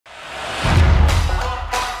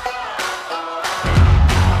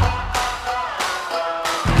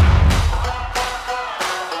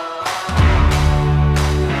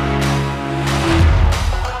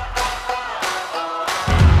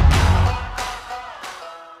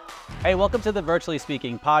Hey, welcome to the Virtually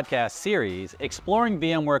Speaking podcast series, exploring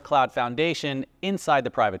VMware Cloud Foundation inside the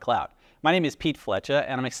private cloud. My name is Pete Flecha,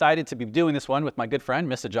 and I'm excited to be doing this one with my good friend,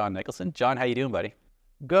 Mr. John Nicholson. John, how you doing, buddy?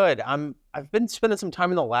 Good. I've been spending some time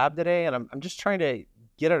in the lab today, and I'm just trying to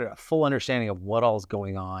get a full understanding of what all is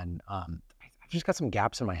going on. I've just got some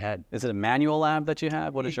gaps in my head. Is it a manual lab that you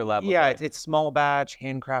have? What is your lab look Yeah, like? it's small batch,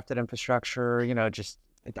 handcrafted infrastructure. Just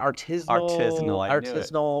artisanal,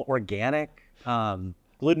 Artisanal, organic,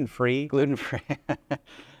 gluten-free. Gluten-free.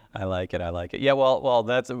 I like it. Yeah,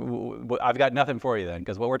 well, I've got nothing for you then,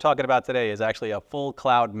 because what we're talking about today is actually a full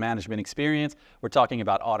cloud management experience. We're talking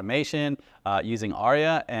about automation using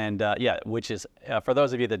Aria, and which is, for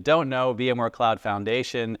those of you that don't know, VMware Cloud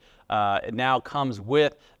Foundation it now comes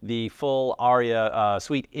with the full Aria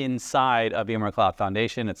suite inside of VMware Cloud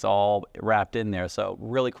Foundation. It's all wrapped in there, so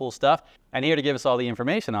really cool stuff. And here to give us all the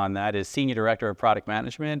information on that is Senior Director of Product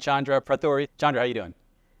Management, Chandra Prathuri. Chandra, how you doing?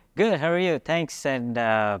 Good. How are you? Thanks, and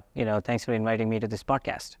thanks for inviting me to this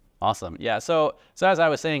podcast. Awesome. Yeah. So as I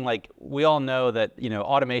was saying, we all know that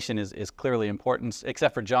automation is clearly important,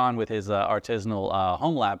 except for John with his artisanal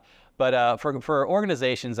home lab. But for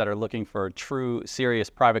organizations that are looking for true, serious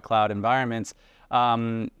private cloud environments,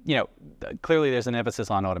 clearly there's an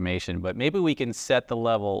emphasis on automation. But maybe we can set the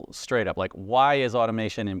level straight up. Why is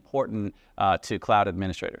automation important to cloud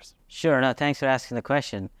administrators? Sure. No, thanks for asking the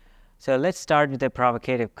question. So let's start with a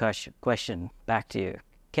provocative question back to you.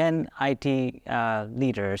 Can IT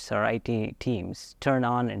leaders or IT teams turn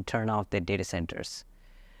on and turn off their data centers?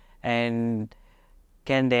 And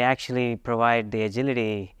can they actually provide the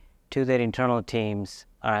agility to their internal teams,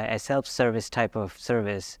 a self-service type of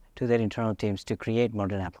service to their internal teams to create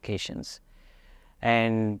modern applications?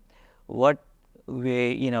 And what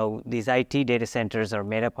these IT data centers are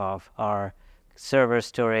made up of are server,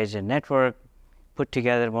 storage, and network, put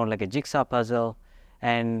together more like a jigsaw puzzle,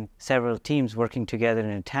 and several teams working together in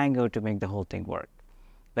a tango to make the whole thing work.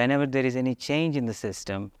 Whenever there is any change in the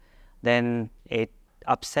system, then it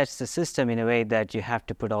upsets the system in a way that you have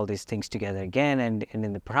to put all these things together again, and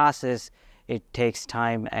in the process, it takes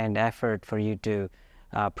time and effort for you to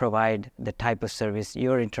provide the type of service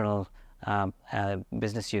your internal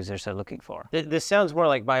business users are looking for. This sounds more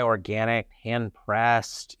like my organic,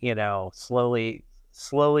 hand-pressed,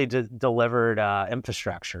 slowly delivered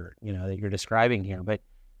infrastructure, that you're describing here. But,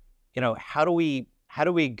 how do we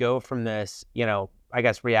go from this, I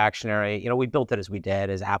guess reactionary, we built it as we did,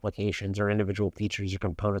 as applications or individual features or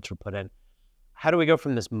components were put in. How do we go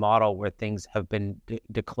from this model where things have been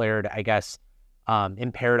declared, I guess,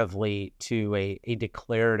 imperatively to a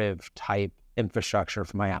declarative type infrastructure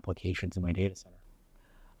for my applications in my data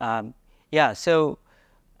center?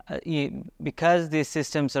 Because these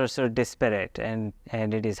systems are so disparate and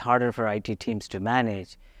it is harder for IT teams to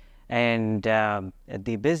manage, and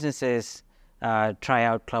the businesses try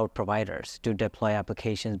out cloud providers to deploy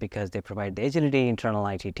applications because they provide the agility. Internal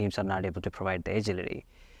IT teams are not able to provide the agility.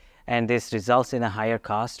 And this results in a higher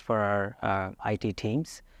cost for our IT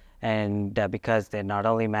teams. And because they're not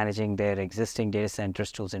only managing their existing data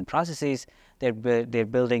centers, tools, and processes, they're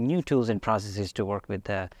building new tools and processes to work with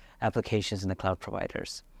the applications and the cloud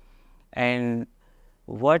providers. And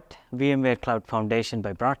what VMware Cloud Foundation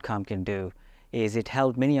by Broadcom can do is it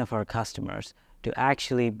helped many of our customers to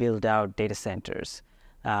actually build out data centers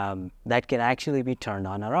that can actually be turned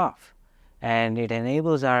on or off. And it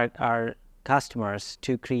enables our customers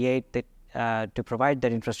to to provide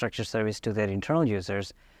that infrastructure service to their internal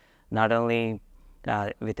users, not only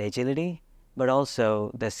with agility, but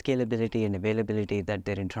also the scalability and availability that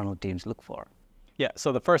their internal teams look for. Yeah,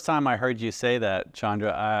 so the first time I heard you say that,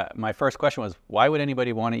 Chandra, my first question was, why would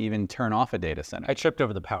anybody want to even turn off a data center? I tripped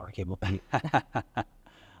over the power cable.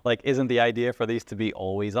 Isn't the idea for these to be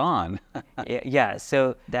always on? Yeah,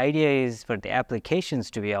 so the idea is for the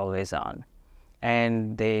applications to be always on.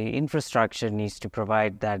 And the infrastructure needs to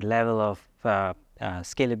provide that level of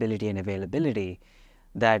scalability and availability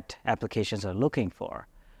that applications are looking for.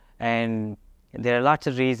 And there are lots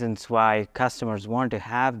of reasons why customers want to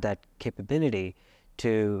have that capability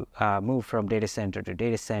to move from data center to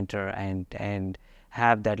data center and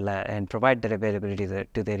have that and provide that availability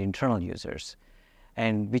to their internal users,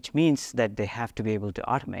 and which means that they have to be able to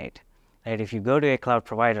automate. Right? If you go to a cloud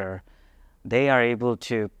provider, they are able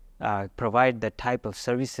to provide that type of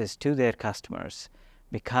services to their customers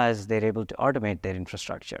because they're able to automate their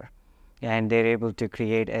infrastructure, and they're able to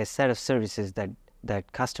create a set of services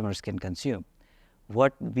that customers can consume.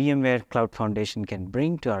 What VMware Cloud Foundation can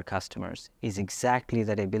bring to our customers is exactly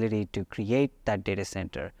that ability to create that data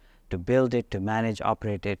center, to build it, to manage,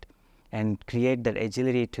 operate it, and create that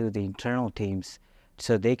agility to the internal teams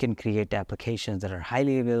so they can create applications that are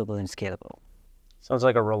highly available and scalable. Sounds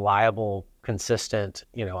like a reliable, consistent,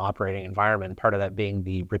 operating environment. Part of that being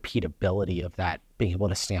the repeatability of that, being able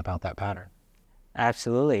to stamp out that pattern.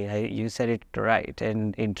 Absolutely, you said it right.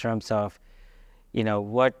 And in terms of,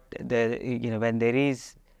 when there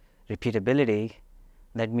is repeatability,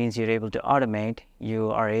 that means you're able to automate.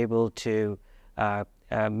 You are able to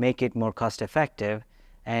make it more cost effective,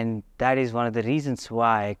 and that is one of the reasons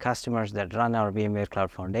why customers that run our VMware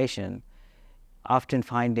Cloud Foundation often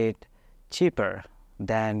find it cheaper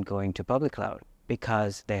than going to public cloud,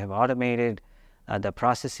 because they have automated the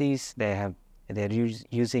processes, they're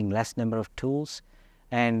using less number of tools,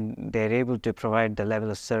 and they're able to provide the level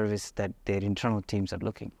of service that their internal teams are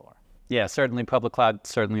looking for. Yeah, certainly public cloud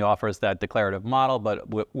certainly offers that declarative model, but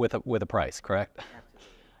with a price, correct? Absolutely.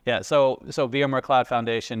 Yeah, so VMware Cloud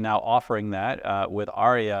Foundation now offering that with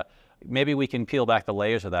Aria. Maybe we can peel back the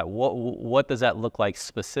layers of that. What does that look like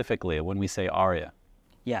specifically when we say Aria?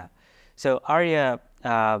 Yeah, so Aria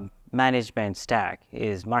management stack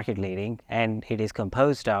is market leading, and it is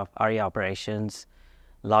composed of Aria Operations,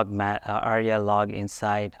 Aria Log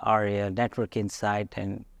Insight, Aria Network Insight,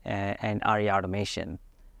 and Aria Automation,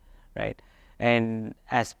 right? And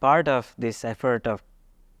as part of this effort of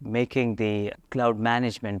making the cloud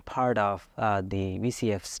management part of the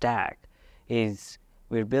VCF stack, is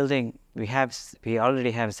we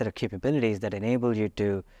already have a set of capabilities that enable you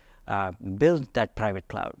to build that private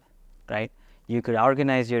cloud, right? You could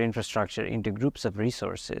organize your infrastructure into groups of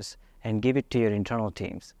resources and give it to your internal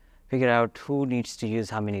teams. Figure out who needs to use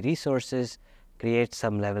how many resources, create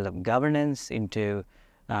some level of governance into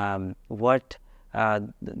which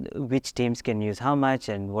teams can use how much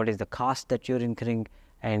and what is the cost that you're incurring.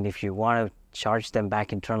 And if you want to charge them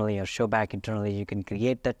back internally or show back internally, you can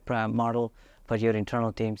create that model for your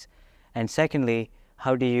internal teams. And secondly,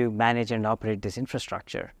 how do you manage and operate this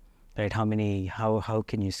infrastructure? Right? How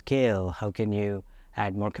can you scale? How can you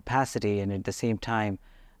add more capacity and at the same time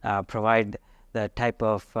provide the type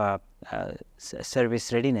of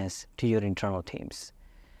service readiness to your internal teams?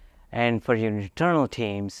 And for your internal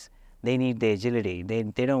teams, they need the agility. They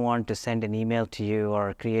don't want to send an email to you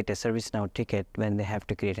or create a ServiceNow ticket when they have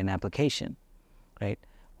to create an application, right?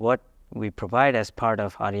 What we provide as part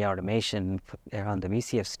of Aria Automation on the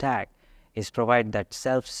VCF stack is provide that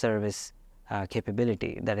self-service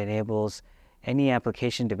capability that enables any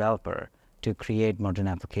application developer to create modern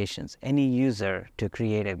applications, any user to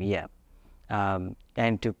create a VM,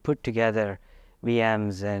 and to put together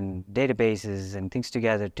VMs and databases and things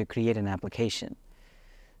together to create an application.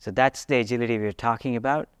 So that's the agility we're talking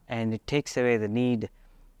about, and it takes away the need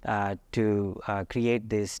to create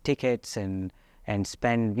these tickets and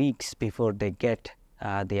spend weeks before they get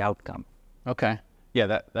the outcome. Okay.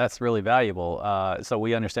 Yeah, that's really valuable. So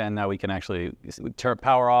we understand now we can actually turn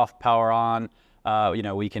power off, power on.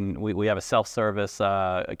 We have a self-service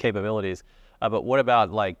capabilities. But what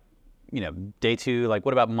about day two? Like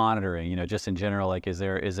what about monitoring? Just in general, like is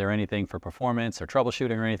there anything for performance or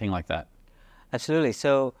troubleshooting or anything like that? Absolutely.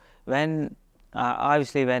 So when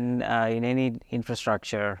in any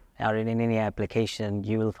infrastructure or in any application,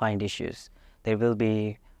 you will find issues. There will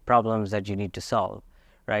be problems that you need to solve,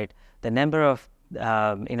 right?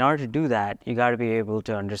 In order to do that, you got to be able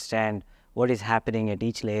to understand what is happening at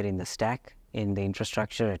each layer in the stack, in the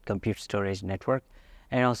infrastructure, at compute, storage, network,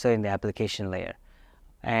 and also in the application layer,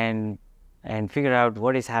 and figure out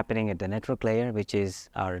what is happening at the network layer, which is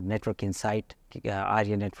our network insight,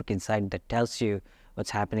 Aria Network Insight, that tells you what's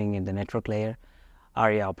happening in the network layer.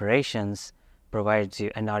 Aria Operations provides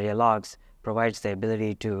you, and Aria Logs provides the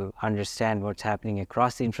ability to understand what's happening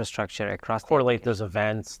across the infrastructure, correlate those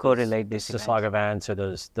events, correlate these syslog events, or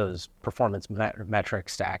those performance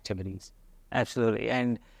metrics to activities. Absolutely.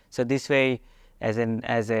 And so this way, as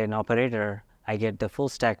an operator, I get the full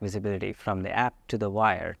stack visibility from the app to the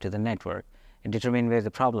wire to the network and determine where the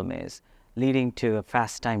problem is, leading to a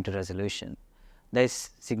fast time to resolution. This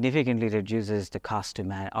significantly reduces the cost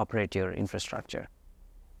to operate your infrastructure.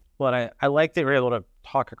 Well, I like that you're able to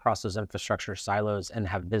talk across those infrastructure silos and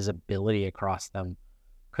have visibility across them.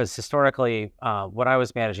 Because historically, when I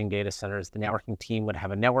was managing data centers, the networking team would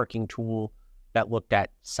have a networking tool that looked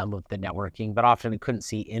at some of the networking, but often it couldn't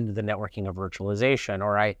see into the networking of virtualization.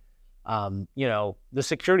 Or the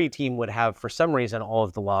security team would have, for some reason, all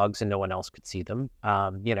of the logs and no one else could see them.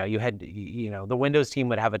 The Windows team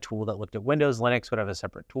would have a tool that looked at Windows. Linux would have a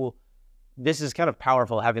separate tool. This is kind of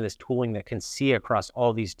powerful, having this tooling that can see across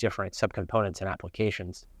all these different subcomponents and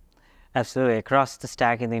applications. Absolutely, across the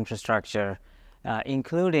stack in the infrastructure,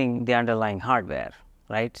 including the underlying hardware,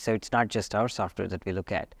 right? So it's not just our software that we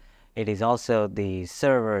look at. It is also the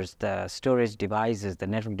servers, the storage devices, the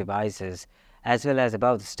network devices, as well as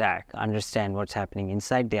above the stack, understand what's happening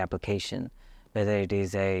inside the application, whether it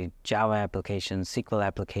is a Java application, SQL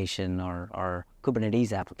application, or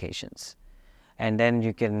Kubernetes applications. And then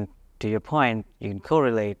you can, to your point, you can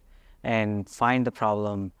correlate and find the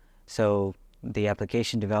problem so the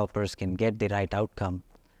application developers can get the right outcome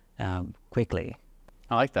quickly.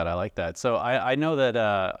 I like that. I like that. So I know that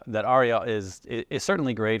that Aria is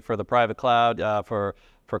certainly great for the private cloud for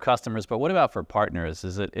customers, but what about for partners?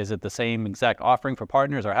 Is it the same exact offering for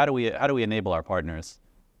partners, or how do we enable our partners?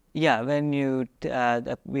 Yeah, when you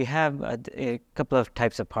we have a couple of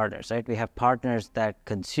types of partners, right? We have partners that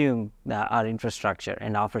consume our infrastructure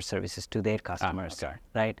and offer services to their customers,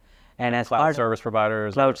 right? And as cloud service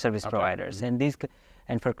providers, cloud service providers,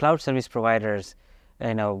 and for cloud service providers,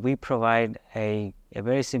 we provide a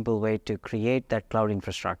very simple way to create that cloud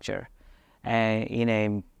infrastructure in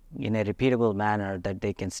a repeatable manner that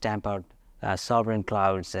they can stamp out sovereign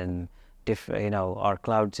clouds and or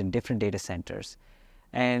clouds in different data centers.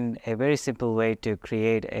 And a very simple way to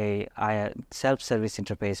create a self-service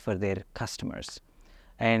interface for their customers.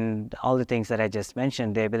 And all the things that I just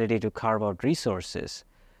mentioned, the ability to carve out resources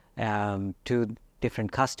to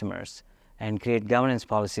different customers and create governance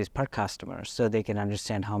policies per customer so they can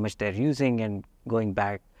understand how much they're using and going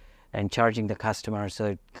back and charging the customer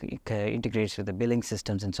so it integrates with the billing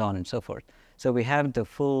systems and so on and so forth. So we have the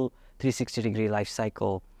full 360-degree life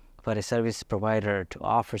cycle for a service provider to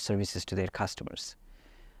offer services to their customers.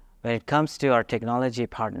 When it comes to our technology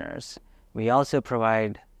partners, we also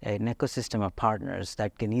provide an ecosystem of partners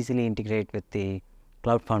that can easily integrate with the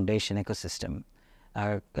Cloud Foundation ecosystem,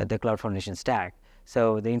 the Cloud Foundation stack.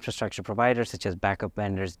 So the infrastructure providers such as backup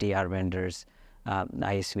vendors, DR vendors,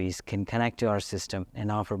 ISVs can connect to our system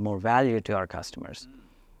and offer more value to our customers.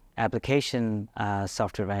 Application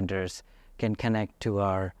software vendors can connect to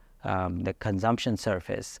our the consumption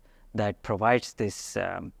service that provides this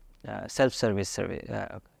self-service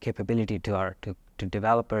capability to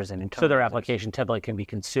developers and so their application template can be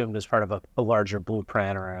consumed as part of a larger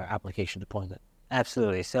blueprint or an application deployment.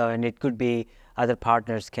 Absolutely. So, and it could be other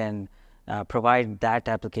partners can provide that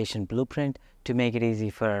application blueprint to make it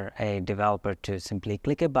easy for a developer to simply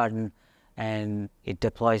click a button and it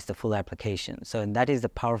deploys the full application. So, and that is the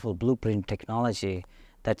powerful blueprint technology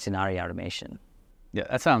that's in Aria Automation. Yeah,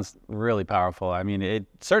 that sounds really powerful. I mean, it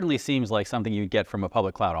certainly seems like something you'd get from a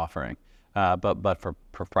public cloud offering, but for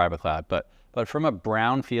private cloud. But from a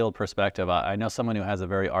brownfield perspective, I know someone who has a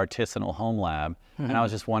very artisanal home lab, and I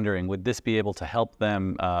was just wondering, would this be able to help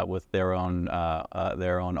them with their own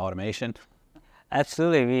automation?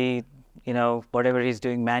 Absolutely. Whatever he's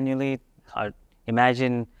doing manually,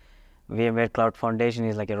 imagine VMware Cloud Foundation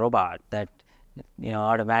is like a robot that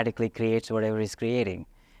automatically creates whatever he's creating.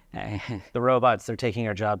 The robots, they're taking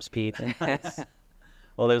our jobs, Pete.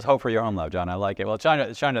 Well, there's hope for your home lab, John. I like it. Well,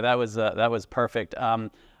 Chandra, that was perfect.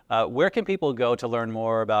 Where can people go to learn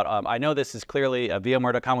more about? I know this is clearly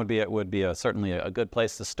VMware.com would be certainly a good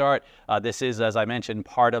place to start. This is, as I mentioned,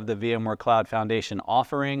 part of the VMware Cloud Foundation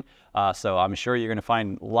offering. So I'm sure you're going to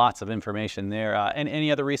find lots of information there. And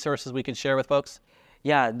any other resources we can share with folks?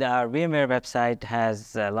 Yeah, the VMware website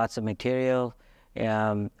has lots of material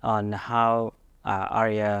on how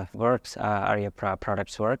Aria works, Aria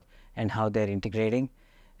products work, and how they're integrating.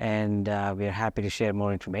 And we are happy to share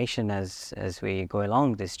more information as we go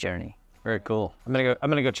along this journey. Very cool. I'm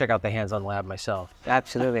gonna go check out the hands-on lab myself.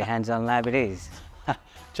 Absolutely, hands-on lab it is.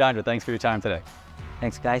 Chandra, thanks for your time today.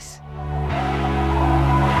 Thanks, guys.